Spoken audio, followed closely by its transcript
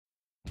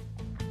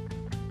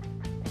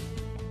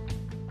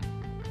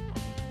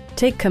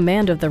Take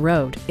command of the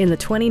road in the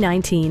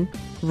 2019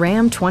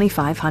 Ram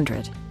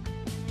 2500.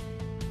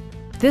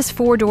 This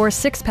four-door,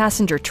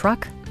 six-passenger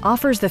truck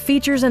offers the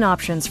features and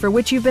options for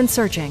which you've been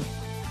searching.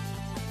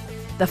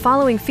 The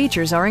following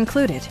features are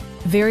included: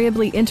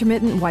 variably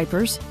intermittent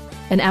wipers,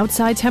 an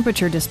outside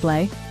temperature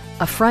display,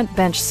 a front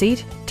bench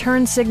seat,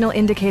 turn signal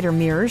indicator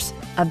mirrors,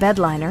 a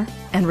bedliner,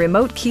 and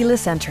remote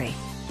keyless entry.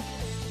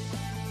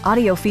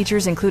 Audio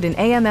features include an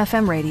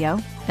AM/FM radio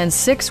and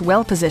 6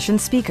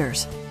 well-positioned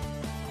speakers.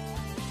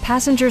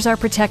 Passengers are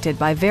protected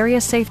by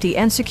various safety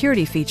and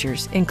security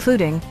features,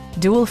 including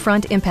dual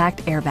front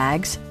impact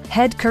airbags,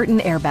 head curtain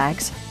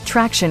airbags,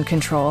 traction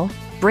control,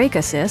 brake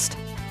assist,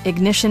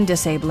 ignition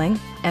disabling,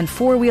 and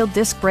four-wheel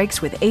disc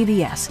brakes with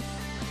ABS.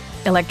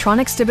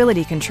 Electronic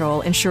stability control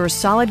ensures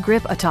solid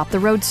grip atop the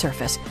road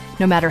surface,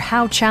 no matter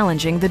how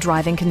challenging the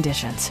driving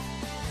conditions.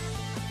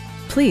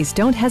 Please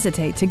don't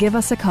hesitate to give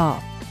us a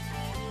call.